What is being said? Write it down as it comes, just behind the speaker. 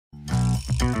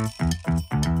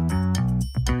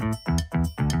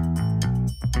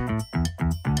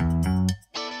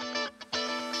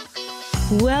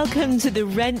Welcome to the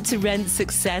Rent to Rent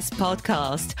Success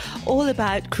podcast, all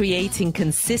about creating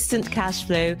consistent cash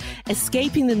flow,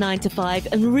 escaping the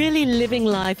 9-to-5, and really living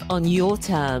life on your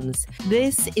terms.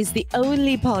 This is the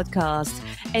only podcast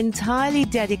entirely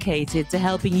dedicated to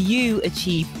helping you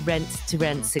achieve rent to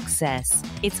rent success.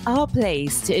 It's our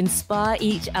place to inspire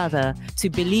each other to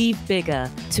believe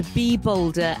bigger, to be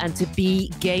bolder, and to be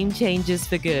game changers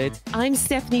for good. I'm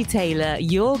Stephanie Taylor,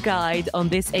 your guide on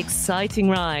this exciting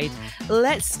ride.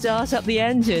 Let's start up the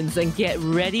engines and get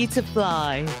ready to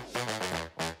fly.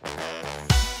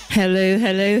 Hello,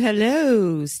 hello,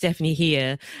 hello. Stephanie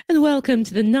here, and welcome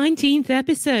to the 19th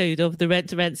episode of the Rent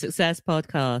to Rent Success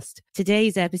podcast.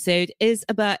 Today's episode is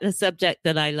about a subject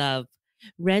that I love,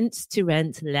 rent to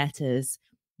rent letters.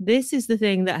 This is the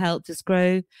thing that helped us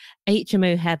grow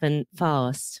HMO Heaven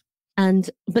fast.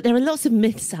 But there are lots of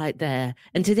myths out there,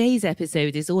 and today's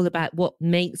episode is all about what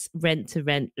makes rent to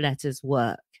rent letters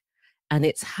work. And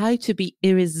it's how to be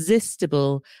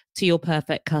irresistible to your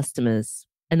perfect customers.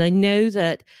 And I know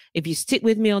that if you stick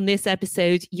with me on this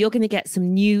episode, you're going to get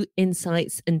some new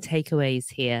insights and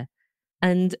takeaways here.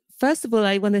 And first of all,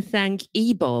 I want to thank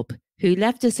Bob, who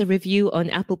left us a review on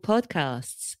Apple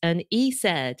Podcasts. And he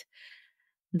said,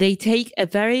 they take a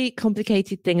very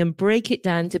complicated thing and break it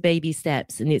down to baby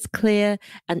steps. And it's clear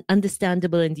and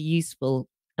understandable and useful.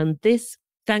 And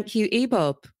thank you,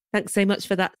 Bob. Thanks so much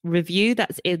for that review.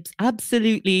 That's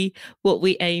absolutely what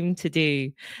we aim to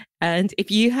do. And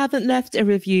if you haven't left a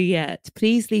review yet,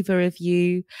 please leave a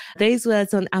review. Those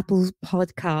words on Apple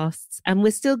Podcasts. And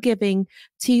we're still giving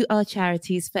to our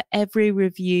charities for every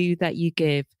review that you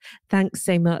give. Thanks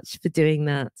so much for doing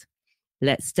that.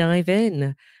 Let's dive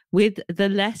in with the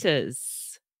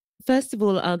letters. First of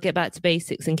all, I'll get back to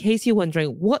basics in case you're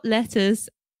wondering, what letters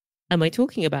am I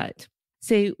talking about?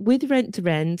 So with Rent to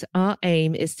Rent, our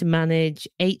aim is to manage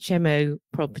HMO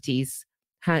properties,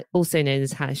 also known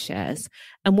as house shares.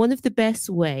 And one of the best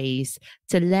ways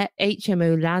to let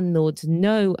HMO landlords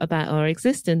know about our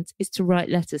existence is to write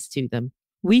letters to them.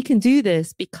 We can do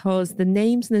this because the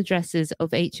names and addresses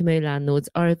of HMO landlords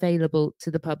are available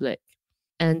to the public.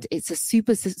 And it's a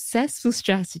super successful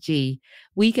strategy.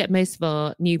 We get most of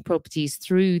our new properties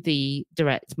through the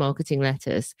direct marketing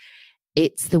letters.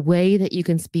 It's the way that you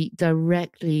can speak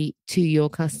directly to your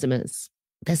customers.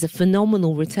 There's a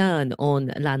phenomenal return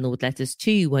on landlord letters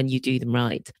too when you do them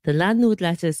right. The landlord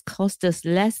letters cost us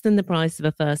less than the price of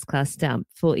a first-class stamp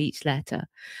for each letter.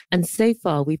 And so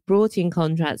far, we've brought in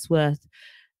contracts worth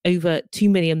over £2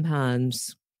 million.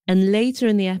 And later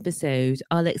in the episode,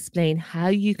 I'll explain how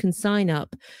you can sign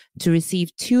up to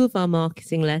receive 2 of our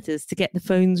marketing letters to get the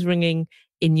phones ringing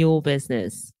in your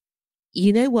business.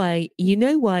 You know why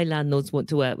landlords want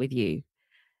to work with you.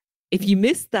 If you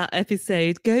missed that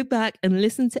episode, go back and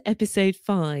listen to episode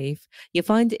 5. You'll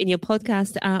find it in your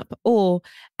podcast app or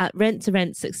at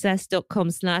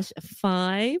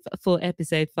renttorentsuccess.com/5 for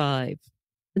episode 5.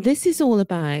 This is all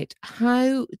about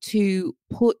how to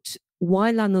put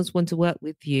why landlords want to work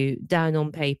with you down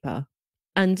on paper.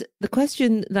 And the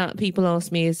question that people ask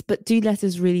me is, but do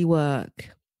letters really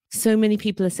work? So many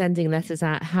people are sending letters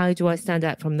out. How do I stand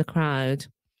out from the crowd?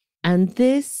 And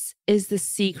this is the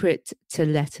secret to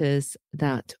letters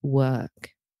that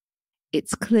work.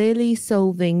 It's clearly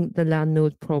solving the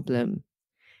landlord problem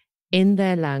in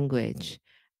their language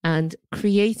and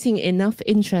creating enough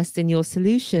interest in your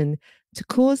solution to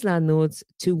cause landlords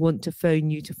to want to phone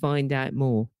you to find out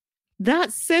more.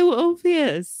 That's so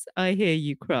obvious, I hear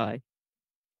you cry.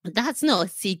 That's not a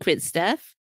secret,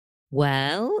 Steph.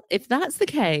 Well, if that's the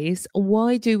case,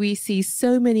 why do we see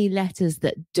so many letters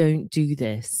that don't do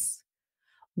this?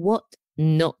 What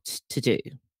not to do?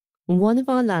 One of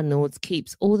our landlords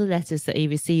keeps all the letters that he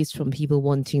receives from people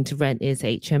wanting to rent his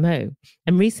HMO.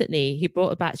 And recently he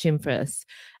brought a batch in for us.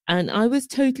 And I was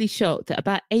totally shocked that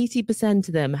about 80%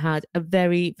 of them had a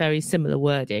very, very similar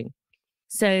wording.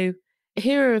 So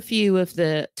here are a few of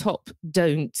the top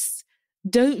don'ts.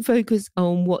 Don't focus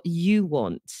on what you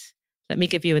want. Let me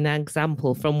give you an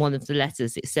example from one of the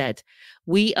letters. It said,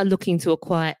 we are looking to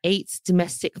acquire 8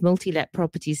 domestic multi-let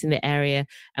properties in the area,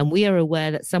 and we are aware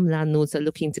that some landlords are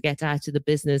looking to get out of the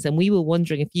business, and we were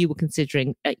wondering if you were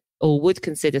considering or would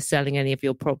consider selling any of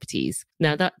your properties.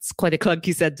 Now, that's quite a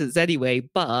clunky sentence anyway,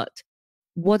 but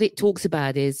what it talks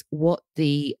about is what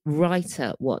the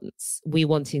writer wants. We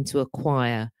wanting to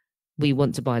acquire, we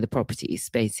want to buy the properties,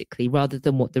 basically, rather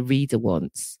than what the reader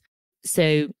wants.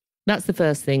 So that's the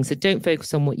first thing. So don't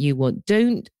focus on what you want.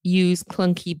 Don't use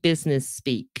clunky business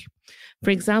speak. For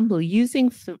example,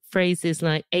 using phrases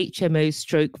like HMO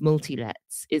stroke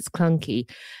multi-lets is clunky.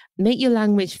 Make your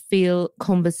language feel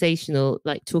conversational,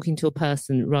 like talking to a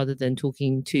person rather than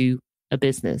talking to a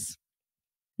business.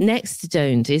 Next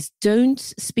don't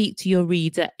speak to your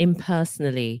reader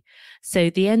impersonally.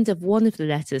 So the end of one of the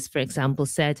letters, for example,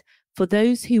 said, for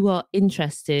those who are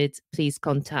interested, please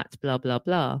contact blah, blah,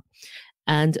 blah.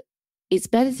 And it's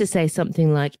better to say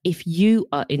something like, if you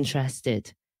are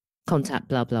interested, contact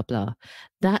blah, blah, blah.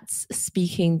 That's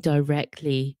speaking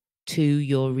directly to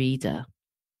your reader.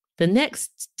 The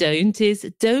next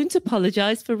don't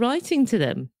apologize for writing to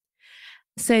them.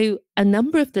 So a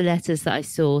number of the letters that I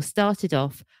saw started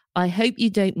off, I hope you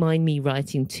don't mind me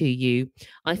writing to you.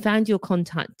 I found your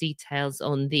contact details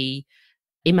on the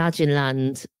Imagine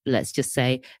Land, let's just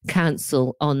say,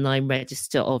 Council online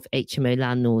register of HMO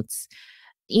landlords.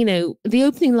 You know, the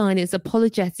opening line is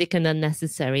apologetic and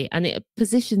unnecessary, and it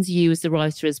positions you as the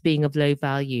writer as being of low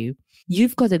value.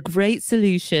 You've got a great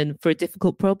solution for a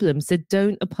difficult problem, so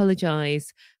don't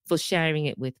apologize for sharing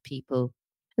it with people.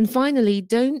 And finally,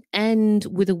 don't end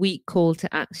with a weak call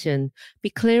to action. Be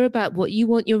clear about what you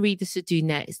want your readers to do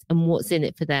next and what's in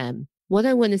it for them. What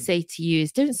I want to say to you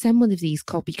is don't send one of these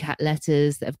copycat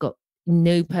letters that have got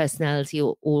no personality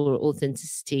or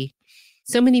authenticity.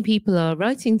 So many people are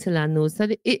writing to landlords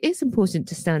that it is important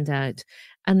to stand out.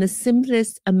 And the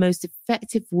simplest and most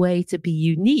effective way to be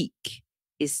unique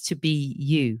is to be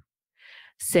you.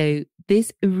 So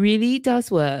this really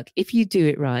does work if you do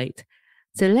it right.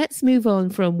 So let's move on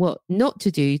from what not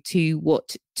to do to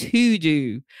what to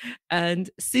do. And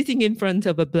sitting in front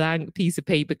of a blank piece of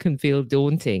paper can feel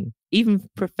daunting. Even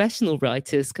professional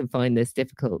writers can find this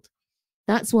difficult.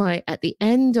 That's why at the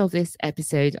end of this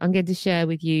episode, I'm going to share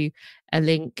with you a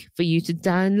link for you to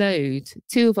download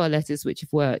 2 of our letters which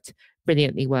have worked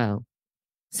brilliantly well.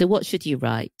 So what should you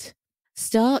write?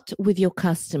 Start with your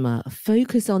customer.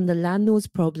 Focus on the landlord's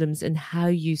problems and how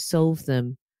you solve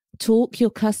them. Talk your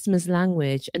customer's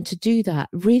language. And to do that,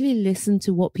 really listen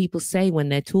to what people say when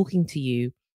they're talking to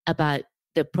you about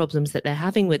the problems that they're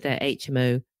having with their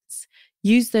HMOs.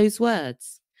 Use those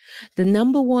words. The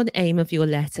number one aim of your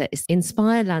letter is to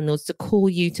inspire landlords to call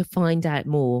you to find out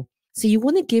more. So you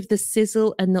want to give the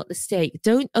sizzle and not the steak.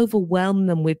 Don't overwhelm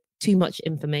them with too much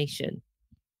information.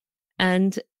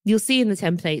 And you'll see in the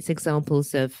templates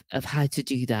examples of how to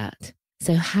do that.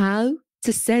 So how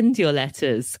to send your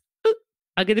letters.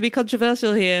 I'm going to be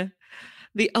controversial here.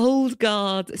 The old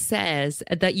guard says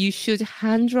that you should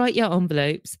handwrite your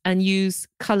envelopes and use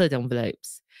coloured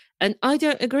envelopes. And I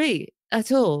don't agree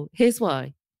at all. Here's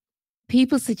why.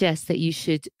 People suggest that you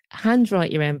should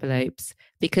handwrite your envelopes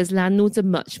because landlords are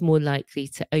much more likely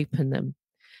to open them.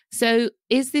 So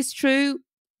is this true?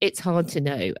 It's hard to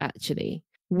know, actually.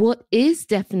 What is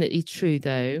definitely true,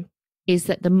 though, is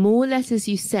that the more letters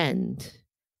you send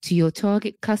to your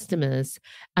target customers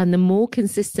and the more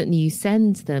consistently you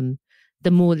send them,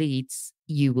 the more leads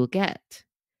you will get.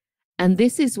 And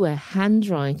this is where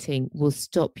handwriting will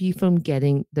stop you from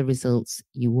getting the results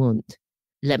you want.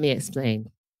 Let me explain.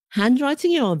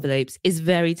 Handwriting your envelopes is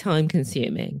very time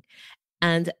consuming.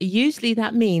 And usually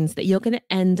that means that you're going to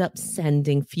end up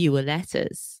sending fewer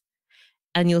letters.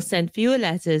 And you'll send fewer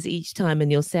letters each time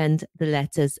and you'll send the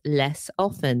letters less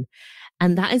often.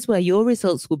 And that is where your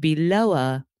results will be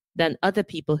lower than other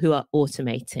people who are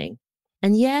automating.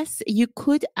 And yes, you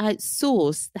could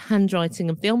outsource the handwriting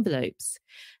of the envelopes.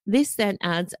 This then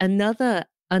adds another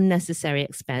unnecessary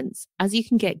expense as you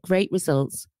can get great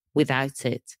results without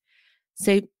it.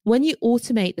 So when you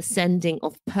automate the sending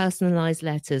of personalized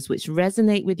letters which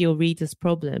resonate with your readers'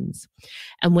 problems,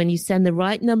 and when you send the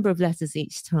right number of letters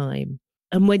each time,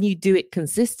 and when you do it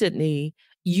consistently,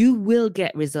 you will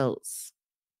get results.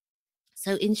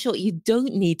 So in short, you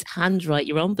don't need to handwrite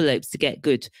your envelopes to get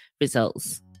good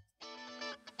results.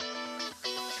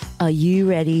 Are you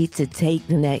ready to take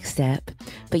the next step,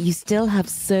 but you still have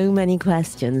so many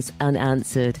questions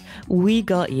unanswered? We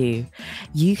got you.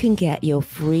 You can get your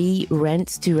free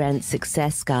rent-to-rent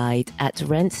success guide at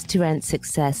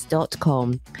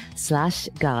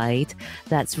rent2rentsuccess.com/guide.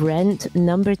 That's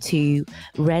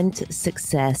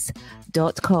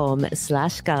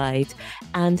rentsuccess.com/guide.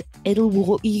 And it'll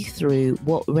walk you through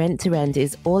what rent-to-rent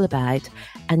is all about,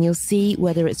 and you'll see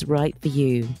whether it's right for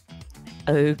you.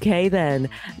 Okay then,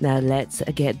 now let's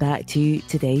get back to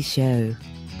today's show.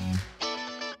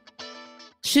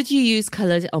 Should you use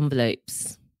coloured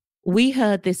envelopes? We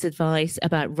heard this advice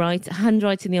about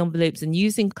handwriting the envelopes and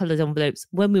using coloured envelopes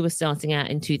when we were starting out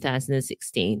in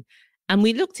 2016. And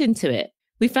we looked into it.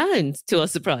 We found, to our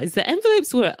surprise, that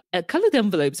coloured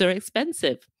envelopes are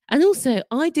expensive. And also,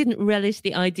 I didn't relish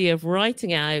the idea of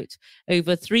writing out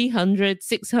over 300,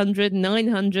 600,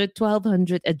 900,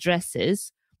 1200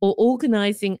 addresses, or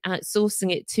organizing,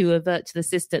 outsourcing it to a virtual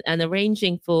assistant and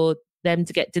arranging for them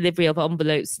to get delivery of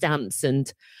envelopes, stamps,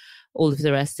 and all of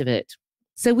the rest of it.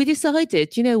 So we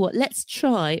decided, you know what, let's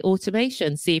try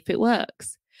automation, see if it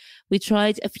works. We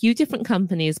tried a few different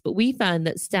companies, but we found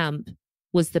that Stamp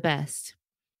was the best.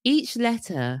 Each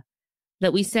letter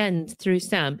that we send through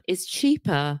Stamp is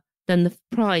cheaper than the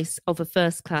price of a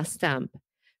first class stamp.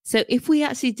 So if we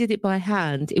actually did it by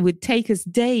hand, it would take us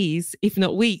days, if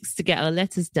not weeks, to get our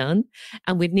letters done.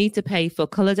 And we'd need to pay for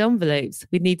coloured envelopes.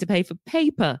 We'd need to pay for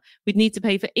paper. We'd need to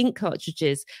pay for ink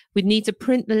cartridges. We'd need to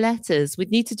print the letters.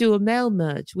 We'd need to do a mail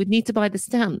merge. We'd need to buy the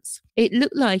stamps. It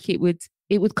looked like it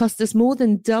would cost us more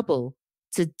than double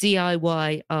to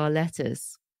DIY our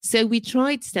letters. So we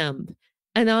tried Stamp,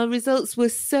 and our results were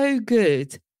so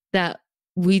good that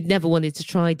we never wanted to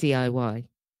try DIY.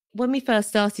 When we first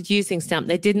started using Stamp,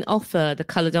 they didn't offer the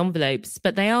coloured envelopes,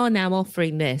 but they are now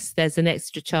offering this. There's an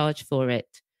extra charge for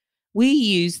it. We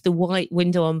use the white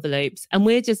window envelopes, and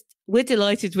we're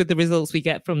delighted with the results we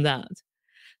get from that.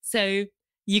 So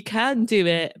you can do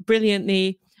it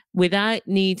brilliantly without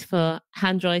need for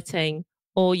handwriting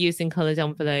or using coloured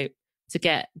envelope to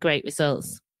get great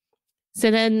results. So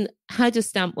then how does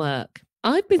Stamp work?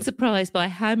 I've been surprised by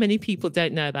how many people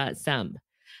don't know about Stamp.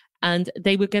 And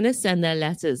they were going to send their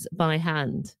letters by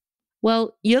hand.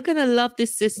 Well, you're going to love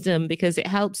this system because it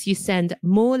helps you send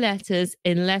more letters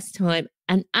in less time.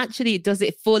 And actually, it does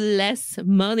it for less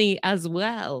money as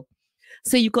well.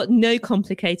 So you've got no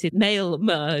complicated mail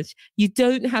merge. You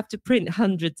don't have to print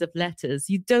hundreds of letters.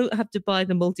 You don't have to buy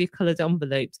the multicolored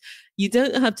envelopes. You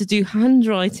don't have to do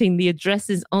handwriting the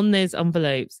addresses on those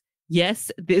envelopes.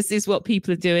 Yes, this is what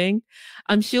people are doing.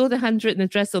 I'm sure the handwritten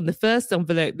address on the first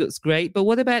envelope looks great, but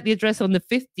what about the address on the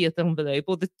 50th envelope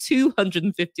or the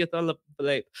 250th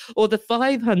envelope or the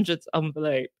 500th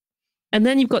envelope? And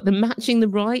then you've got the matching the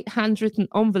right handwritten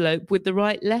envelope with the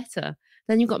right letter.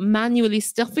 Then you've got manually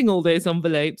stuffing all those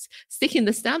envelopes, sticking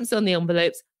the stamps on the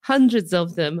envelopes, hundreds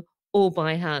of them, all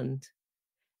by hand.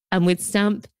 And with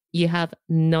Stamp, you have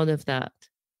none of that.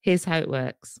 Here's how it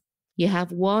works. You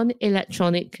have one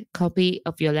electronic copy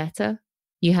of your letter.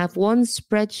 You have one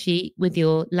spreadsheet with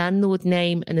your landlord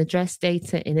name and address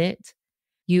data in it.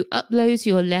 You upload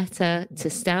your letter to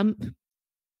Stamp,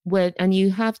 and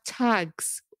you have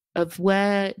tags of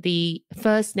where the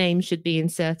first name should be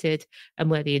inserted and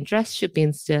where the address should be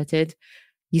inserted.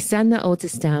 You send that all to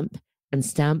Stamp, and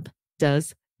Stamp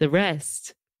does the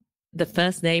rest. The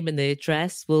first name and the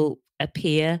address will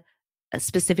appear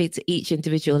specific to each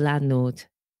individual landlord.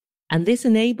 And this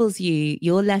enables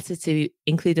your letter to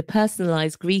include a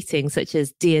personalized greeting such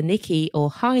as Dear Nicky or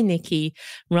Hi Nicky,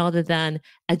 rather than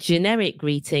a generic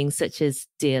greeting such as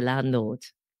Dear Landlord.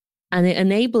 And it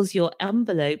enables your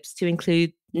envelopes to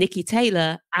include Nicky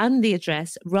Taylor and the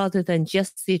address rather than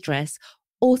just the address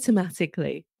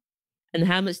automatically. And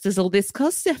how much does all this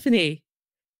cost, Stephanie?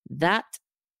 That,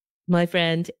 my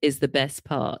friend, is the best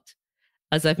part.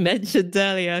 As I've mentioned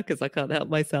earlier, because I can't help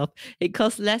myself, it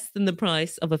costs less than the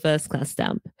price of a first-class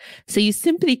stamp. So you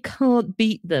simply can't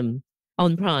beat them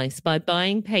on price by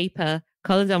buying paper,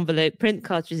 coloured envelope, print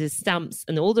cartridges, stamps,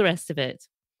 and all the rest of it.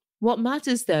 What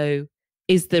matters, though,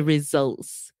 is the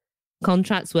results.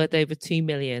 Contracts worth over 2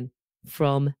 million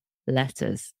from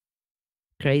letters.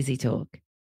 Crazy talk.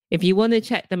 If you want to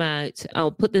check them out,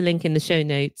 I'll put the link in the show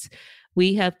notes.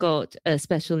 We have got a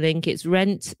special link. It's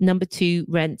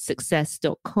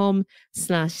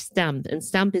rentssuccess.com/stamp. And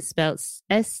stamp is spelled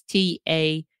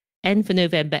STAN for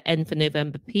November, N for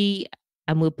November, P.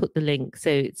 And we'll put the link. So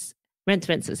it's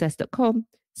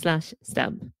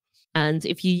rentssuccess.com/stamp. And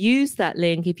if you use that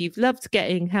link, if you've loved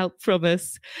getting help from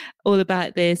us all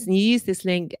about this, and you use this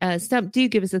link, Stamp do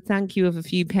give us a thank you of a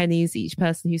few pennies each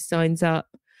person who signs up.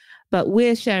 But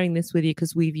we're sharing this with you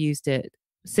because we've used it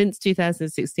since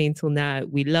 2016 till now.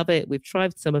 We love it. We've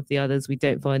tried some of the others. We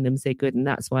don't find them so good. And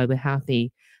that's why we're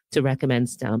happy to recommend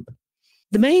Stamp.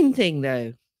 The main thing,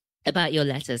 though, about your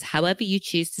letters, however you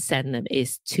choose to send them,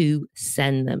 is to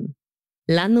send them.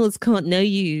 Landlords can't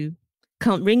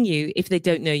ring you if they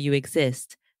don't know you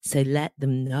exist. So let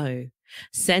them know.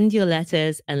 Send your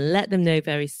letters and let them know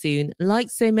very soon. Like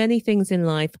so many things in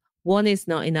life, one is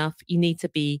not enough. You need to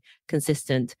be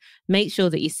consistent. Make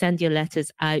sure that you send your letters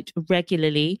out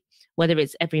regularly, whether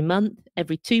it's every month,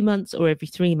 every 2 months, or every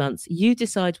 3 months. You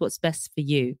decide what's best for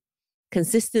you.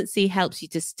 Consistency helps you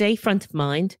to stay front of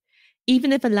mind.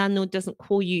 Even if a landlord doesn't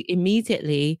call you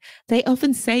immediately, they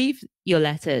often save your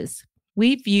letters.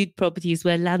 We've viewed properties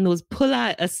where landlords pull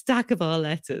out a stack of our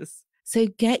letters. So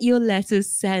get your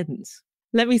letters sent.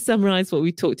 Let me summarize what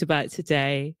we talked about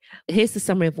today. Here's the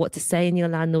summary of what to say in your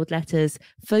landlord letters.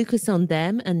 Focus on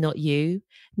them and not you.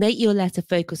 Make your letter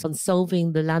focus on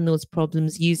solving the landlord's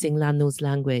problems using landlord's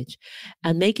language,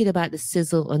 and make it about the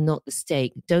sizzle and not the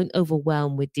steak. Don't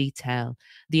overwhelm with detail.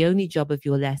 The only job of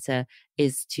your letter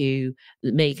is to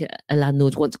make a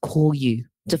landlord want to call you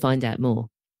to find out more.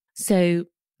 So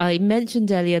I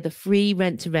mentioned earlier the free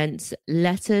rent-to-rent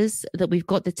letters that we've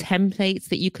got, the templates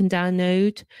that you can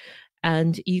download.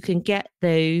 And you can get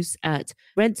those at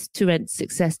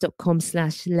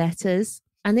rent2rentsuccess.com/letters.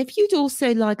 And if you'd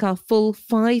also like our full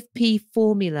 5P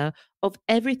formula of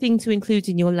everything to include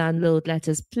in your landlord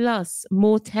letters, plus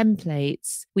more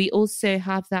templates, we also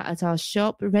have that at our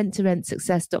shop,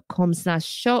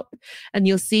 rent2rentsuccess.com/shop. And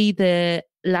you'll see the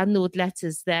landlord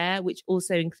letters there, which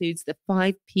also includes the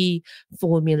 5P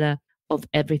formula of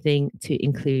everything to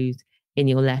include in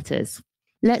your letters.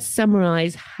 Let's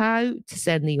summarize how to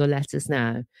send your letters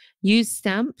now. Use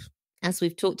Stamp, as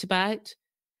we've talked about.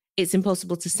 It's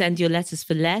impossible to send your letters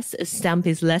for less. A stamp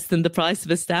is less than the price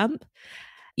of a stamp.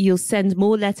 You'll send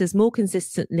more letters more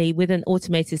consistently with an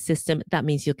automated system. That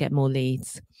means you'll get more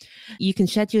leads. You can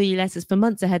schedule your letters for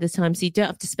months ahead of time, so you don't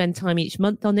have to spend time each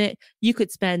month on it. You could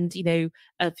spend, a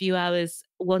few hours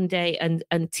one day and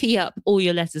tee up all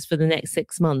your letters for the next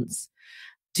 6 months.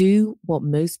 Do what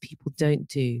most people don't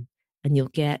do, and you'll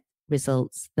get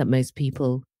results that most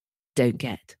people don't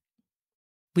get.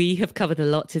 We have covered a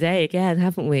lot today again,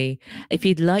 haven't we? If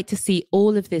you'd like to see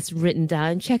all of this written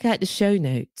down, check out the show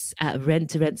notes at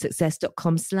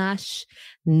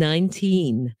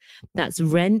rent2rentsuccess.com/19. That's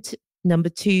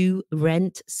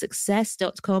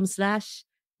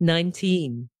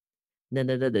rentsuccess.com/19. No,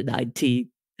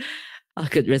 19. I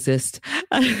couldn't resist.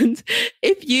 And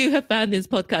if you have found this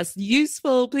podcast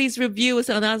useful, please review us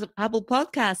on Apple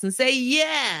Podcasts and say,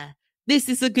 yeah, this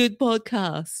is a good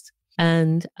podcast.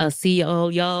 And I'll see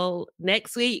y'all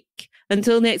next week.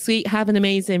 Until next week, have an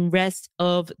amazing rest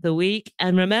of the week.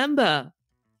 And remember,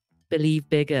 believe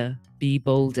bigger, be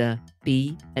bolder,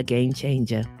 be a game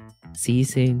changer. See you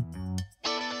soon.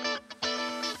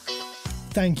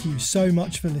 Thank you so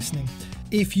much for listening.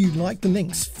 If you like the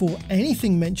links for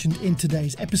anything mentioned in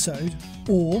today's episode,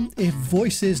 or if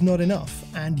voice is not enough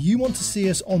and you want to see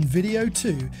us on video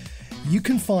too, you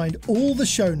can find all the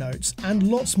show notes and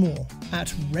lots more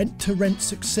at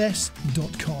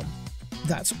rent2rentsuccess.com.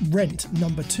 That's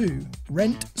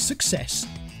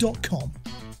rentsuccess.com.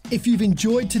 If you've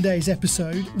enjoyed today's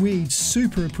episode, we'd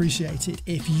super appreciate it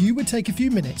if you would take a few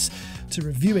minutes to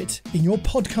review it in your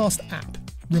podcast app.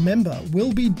 Remember,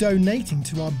 we'll be donating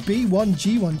to our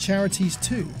B1G1 charities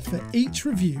too for each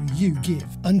review you give.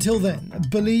 Until then,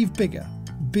 believe bigger,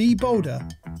 be bolder,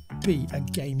 be a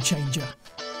game changer.